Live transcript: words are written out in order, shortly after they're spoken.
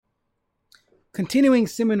Continuing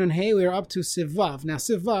Siman and Hey, we are up to Sivav. Now,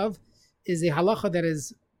 Sivav is a halacha that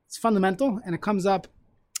it's fundamental, and it comes up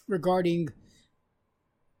regarding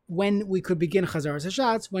when we could begin chazzaras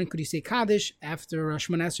hashatz. When could you say Kaddish after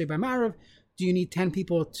Shemona Esrei by Marav? Do you need 10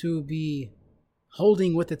 people to be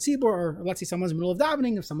holding with the tzibur, or let's say someone's in the middle of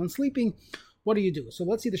davening, if someone's sleeping? What do you do? So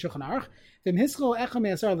let's see the Shulchan Aruch.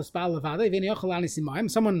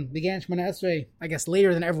 Someone began Shemona Esrei, I guess,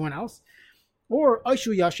 later than everyone else. Or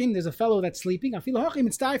Aishu Yashin, there's a fellow that's sleeping. That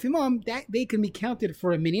they can be counted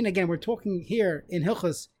for a minyan. Again, we're talking here in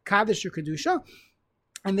Hilchos Kaddish or Kedusha,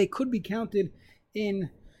 and they could be counted in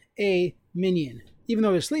a minyan, even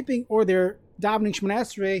though they're sleeping or they're davening Shemona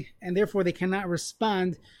Esrei, and therefore they cannot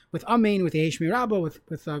respond with Amen, with Yeheshmi Rabbah, with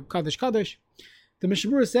Kaddish Kaddish. The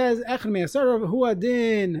Mishnah Berurah says, "Echad me'asarav hu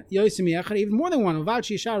adin yosim yechad." Even more than one. As long as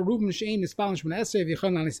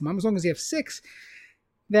you have 6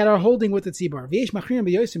 that are holding with the tzibur.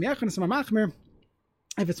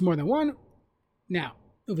 If it's more than one, now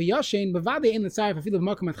there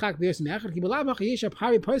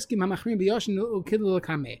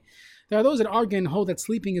are those that argue and hold that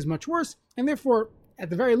sleeping is much worse, and therefore, at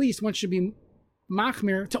the very least, one should be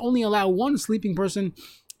machmir to only allow one sleeping person,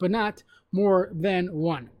 but not more than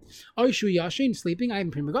one. Oishu yashin, sleeping. I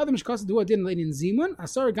am primigadim shkasa du adin leinin zimun.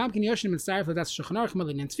 Asar gamkin yashin mitzayif ladas shulchan aruch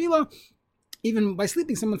malin tefillah. Even by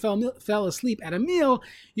sleeping, someone fell asleep at a meal,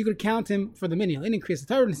 you could count him for the minyan. In increase the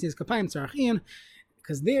Torah and sees kapayim tzarachian,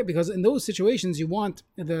 because in those situations you want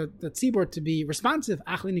the tzibur to be responsive.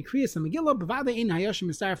 Achlin kriyas the Megillah b'vada in hayashim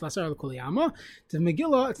misaref lasar l'koliyama. To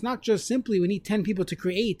Megillah, it's not just simply we need 10 people to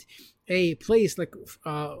create a place like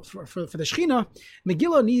for the Shechina.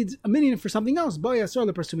 Megillah needs a minyan for something else. Boyasar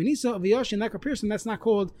lepersumi nisa of yashin, like a person that's not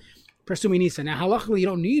called persumi nisa. Now halachically you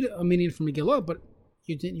don't need a minyan for Megillah, but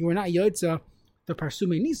you were not yotza the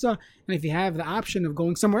parsumei nisa, and if you have the option of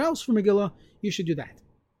going somewhere else for Megillah, you should do that.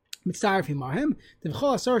 Mitzaref himahem, the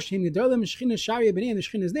v'chol asar shehim gedolim shechina sharia b'nei, and the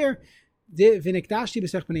shechina is there. V'nikdashti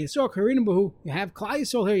b'sech b'nei Yisrael karinim b'hu. You have Klal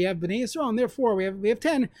Yisrael here, you have b'nei Yisrael, and therefore we have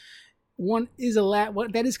 10. One is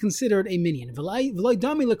that is considered a minyan. V'loi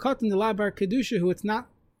dami lekatan delabar kedusha, who it's not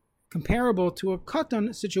comparable to a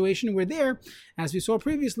katan situation where there, as we saw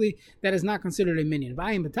previously, that is not considered a minyan. That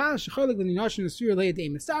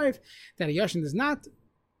a yashin does not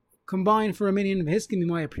combine for a minyan. At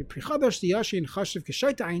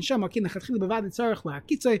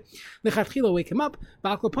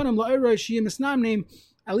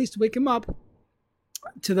least wake him up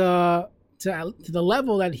to the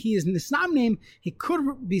level that he is nisnam name. He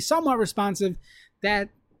could be somewhat responsive. That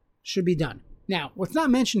should be done. Now, what's not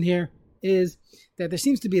mentioned here is that there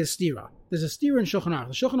seems to be a stira. There's a stira in Shulchan Aruch.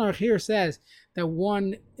 The Shulchan Aruch here says that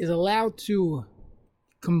one is allowed to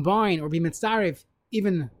combine or be mitzaref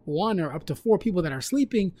even 1 or up to 4 people that are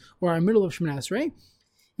sleeping or are in the middle of Shemona Esrei.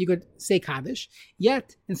 You could say Kaddish.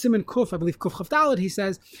 Yet, in Siman Kuf, I believe Kuf Chaf Daled, he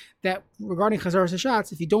says that regarding chazzaras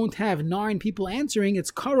hashatz, if you don't have 9 people answering, it's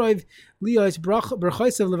karov liyos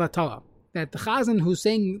brachaisav levatala. That the chazan who's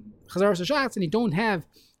saying chazzaras hashatz and you don't have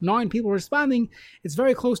 9 people responding, it's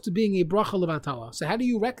very close to being a bracha levatala. So how do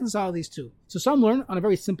you reconcile these two? So some learn on a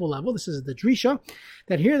very simple level. This is the drisha,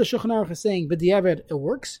 that here the Shulchan Aruch is saying b'diavad it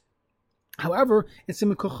works. However, in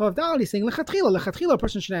Siman Kuf Daled, he's saying lechatchila, a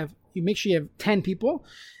person should have, you make sure you have 10 people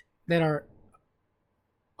that are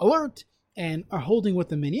alert and are holding with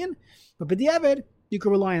the minyan, but b'diavad you can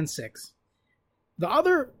rely on 6. The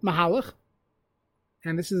other mahalach,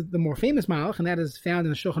 and this is the more famous mahalach, and that is found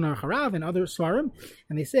in the Shulchan Aruch Harav and other svarim,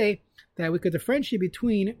 and they say that we could differentiate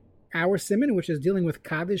between our siman, which is dealing with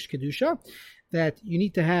Kaddish Kedusha, that you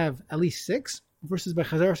need to have at least 6, versus by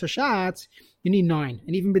chazzaras hashatz, you need 9.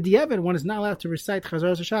 And even b'diavad, one is not allowed to recite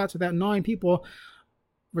chazzaras hashatz without 9 people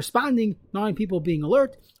responding, 9 people being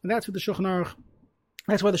alert, and that's what the Shulchan Aruch.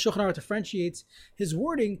 That's why the Shulchan Aruch differentiates his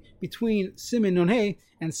wording between Siman Nun Hey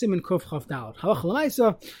and Siman Kuf Chaf Daled. Halacha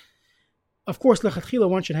l'maisa, of course, lechatchila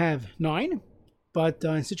one should have 9, but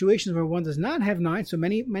in situations where one does not have 9, so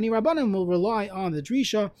many rabbanim will rely on the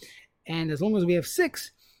drisha, and as long as we have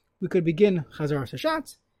 6, we could begin chazzaras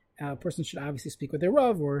hashatz. A person should obviously speak with their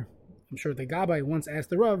Rav, or I'm sure the Gabbai once asked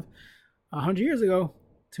the Rav 100 years ago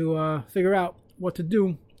to figure out what to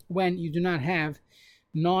do when you do not have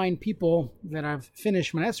 9 people that have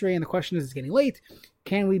finished Shemona Esrei, and the question is, it's getting late.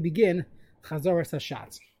 Can we begin chazzaras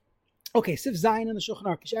hashatz? Okay, Sif Zayin in the Shulchan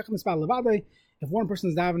Aruch. If one person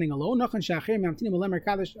is davening alone, it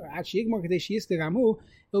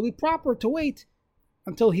will be proper to wait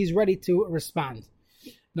until he's ready to respond.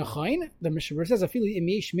 Nachain, the Mishnah says, "Afili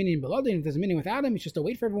imish minin beladin." If there's a minin without him, it's just to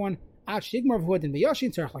wait for everyone. At shigmar v'hud and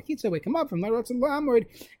b'yashin tzarich lakitza, wake him up from narotz and la'amoid.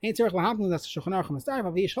 Ain't tzarich lahamnu that's Shulchan Aruch Mastar.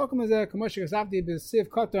 Aviyish halkom azeh kamosh kasavdi b'siv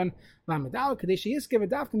katan lamedal kadesh yiske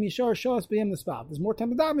v'davka mishar shos b'yem l'spav. There's more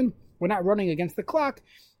time to daven. We're not running against the clock.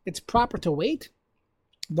 It's proper to wait.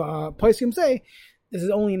 The poskim say this is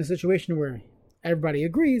only in a situation where everybody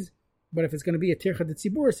agrees. But if it's going to be a tircha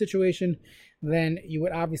d'tzibur situation, then you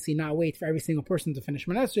would obviously not wait for every single person to finish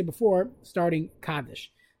Manesre before starting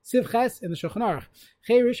Kaddish. Siv Ches in the Shulchan Aruch.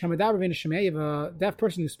 Cherish hamadaber v'in shemei. You have a deaf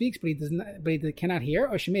person who speaks, but he cannot hear.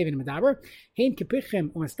 Or shemei v'in madaber. Hein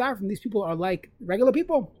kipichim u'mastar. From these people are like regular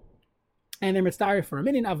people, and they're mitzdarif for a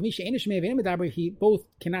minute. Av misha ein shemei v'in madaber. He both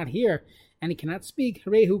cannot hear and he cannot speak.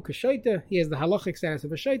 Harehu kashoita. He has the halachic status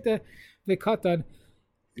of a shoita v'katan,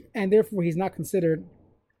 and therefore he's not considered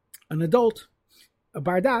an adult, a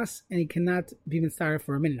bardas, and he cannot be mitzvah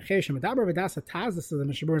for a minute. This is the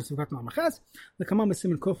Mishabur and Sivkat Malmachas. The Kamam is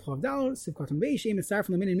Siman Kuf Chavdal, Sivkat Beish, Aim mitzvah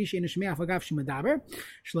from the minute Misha in Shemei Afagav Shemadaber.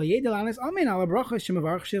 Shlo Yedelanis Amen ala Bracha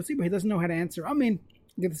Shemavarch Shel Tzibur. He doesn't know how to answer Amen.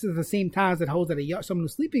 This is the same Taz that holds that someone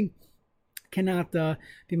who's sleeping cannot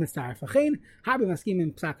be mitzvah. Fachein Habi Maskim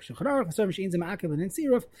in Psak Shulchan Aruch. The service Inzim Akiv and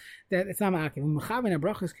Siruf that it's not Akiv. Mechavin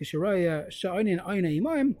Abrachas Kisharoya Sha'onin Oyna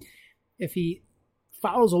Imaim. If he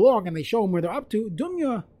follows along and they show him where they're up to,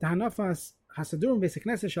 Dunya, the Hanafas, Hasadurim, Basic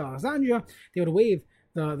Knesset, Shal Azandria, they would wave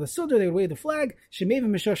the Siddur, they would wave the flag, Shemevim,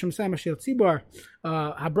 Mishashim, Sam, Shel Tzibar,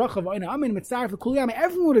 Habracha, V'oina, Amin, Mitzaref, Kuliyam,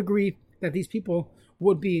 everyone would agree that these people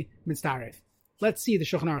would be Mitzaref. Let's see the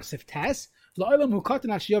Shulchan Aruch Sif Tes. La'olam hu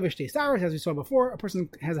katan at shiyavish teisaras, as we saw before, a person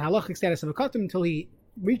has a halachic status of a katan until he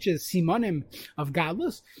reaches Simanim of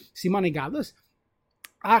Gadlus, Simani Gadlus.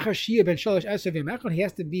 He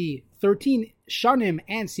has to be 13 shanim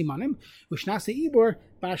and simanim,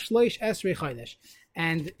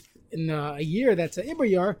 and in a year that's an ibor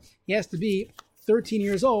year, he has to be 13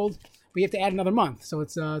 years old. We have to add another month, so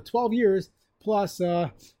it's 12 years plus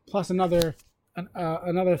another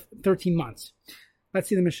 13 months. Let's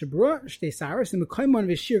see the Mishabura. Shtei Saras. The Mekoymon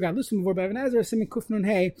v'Shir Gadlusim v'Vor B'Evan Ezra. Simen Kufnun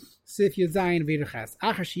Hey. Sif Yud Zayin v'Yirches.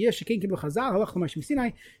 Achar Sheyesh Shekin Kibu Chazal. Halach L'Mash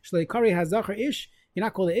Misinai. Shlei Kari Hazachar Ish. You're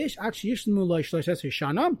not called the Ish. At Sheyishnu Lo Shlosh Esrei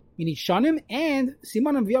Shana. You need Shanim and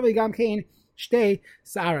Simanim v'Yavi Gam Kain. Shtei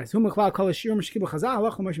Saras. Hu Mechlal Kol Shirim Shekibu Chazal.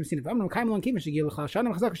 Halach L'Mash Misinai. V'Amnu Kaim Lon Kim Shegil L'Chal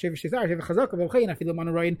Shanim Chazak Shev Shtei Saras. Shev Chazak v'Vchein Afilu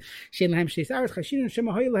Manu Royin Shein Lahem Shtei Saras. Chashinun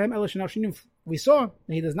Shema Hoy Lahem Ela Shana Shinim. We saw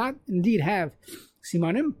that he does not indeed have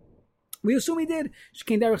Simanim. We assume he did.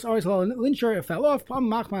 Shkein Derech's always lincher, it fell off. Pam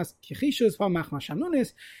machmas kichishus, pam machmas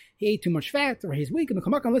shamnunis. He ate too much fat, or he's weak. And the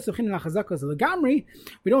kamak list of chinin achazakas legamri.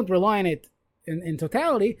 We don't rely on it in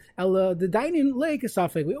totality. The dining lake is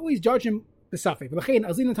suffix. We always judge him the suffix. We go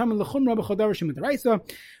lechumra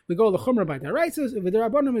by daraisas. With the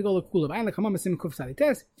rabbanim we go lekulav. Ayin lekamam esim kuf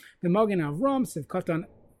salites. The mogen avram siv katan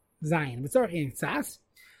zayin. V'tzarich in tzas.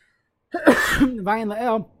 Vayin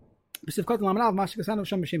lael. It's a tarach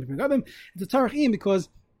because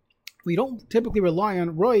we don't typically rely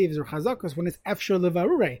on roivs or chazakas when it's efshar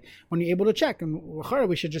levarure, when you're able to check. And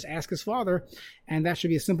we should just ask his father, and that should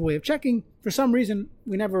be a simple way of checking. For some reason,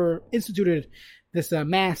 we never instituted this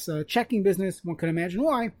mass checking business. One can imagine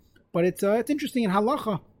why, but it's interesting in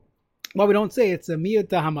halacha. Well, we don't say it's a miyut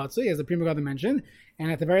hamatzu, as the Pri Megadim mentioned, and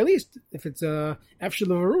at the very least, if it's a efshel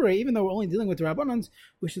levarure, even though we're only dealing with the rabbanans,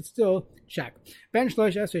 we should still check. Ben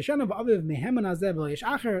shlosh esrei shana v'aviv meheman azeh v'leish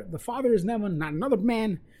acher. The father is Neman, not another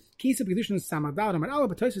man. Kisab kedushin samadad amad ala,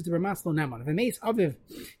 but Tosfos the Ramaslo Neman. V'meis aviv.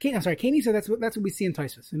 Kenisa. That's what we see in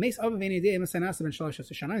Tosfos. V'meis aviv eni dei emasanasa ben shlosh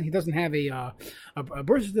esrei shana. He doesn't have a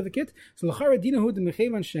birth certificate. So l'chara dinahu de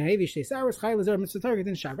mechevan shehevi shtei saras chay lezer mitzvah target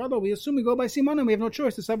in shag. Although we assume we go by simanim, we have no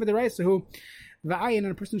choice to suffer the rights to who. V'ayin, and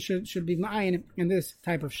a person should be ma'ayin in this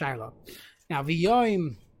type of shiloh. Now,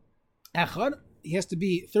 v'yoim echad, he has to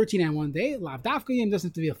be 13 on one day. Lav dafka yom doesn't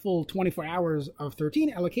have to be a full 24 hours of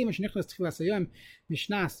 13. Elokeim shenichnas tchilas hayom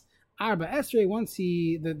mishnas arba esrei. Once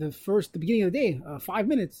the beginning of the day, 5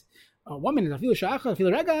 minutes, 1 minute. Afilu sha'achad,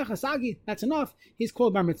 afilu rega achasagi. That's enough. He's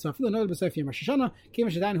called bar mitzvah. Afilu noda b'sof yom Rosh Hashanah. Keim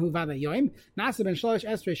shedan hu vada yoim. Nasa ben shlosh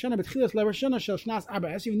esrei shana b'tchilas le'Rosh Hashanah shel shnas arba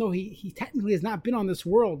esrei. Even though he technically has not been on this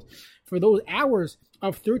world for those hours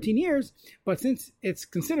of 13 years, but since it's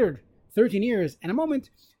considered 13 years and a moment,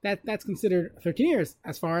 that's considered 13 years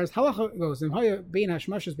as far as halacha goes. We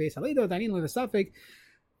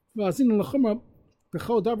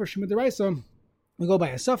go by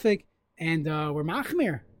a suffix, and we're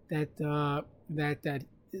machmir that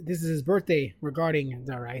this is his birthday regarding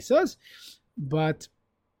the raisas, but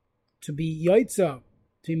to be yoitza,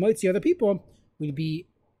 to be moitzi other people, would be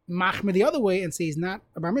machmir the other way and say he's not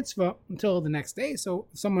a bar mitzvah until the next day. So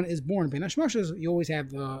if someone is born ben hashmoshes, you always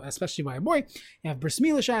have, especially by a boy, you have bris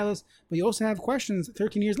milah shilas, but you also have questions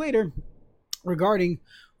 13 years later regarding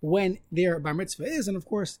when their bar mitzvah is. And of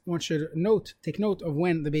course, one should take note of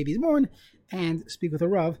when the baby is born and speak with a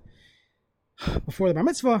rav before the bar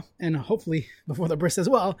mitzvah, and hopefully before the bris as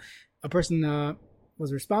well. A person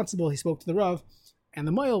was responsible, he spoke to the rav, and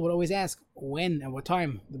the moil would always ask when and what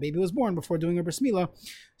time the baby was born before doing a bris milah.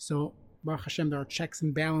 So Baruch Hashem, there are checks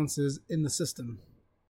and balances in the system.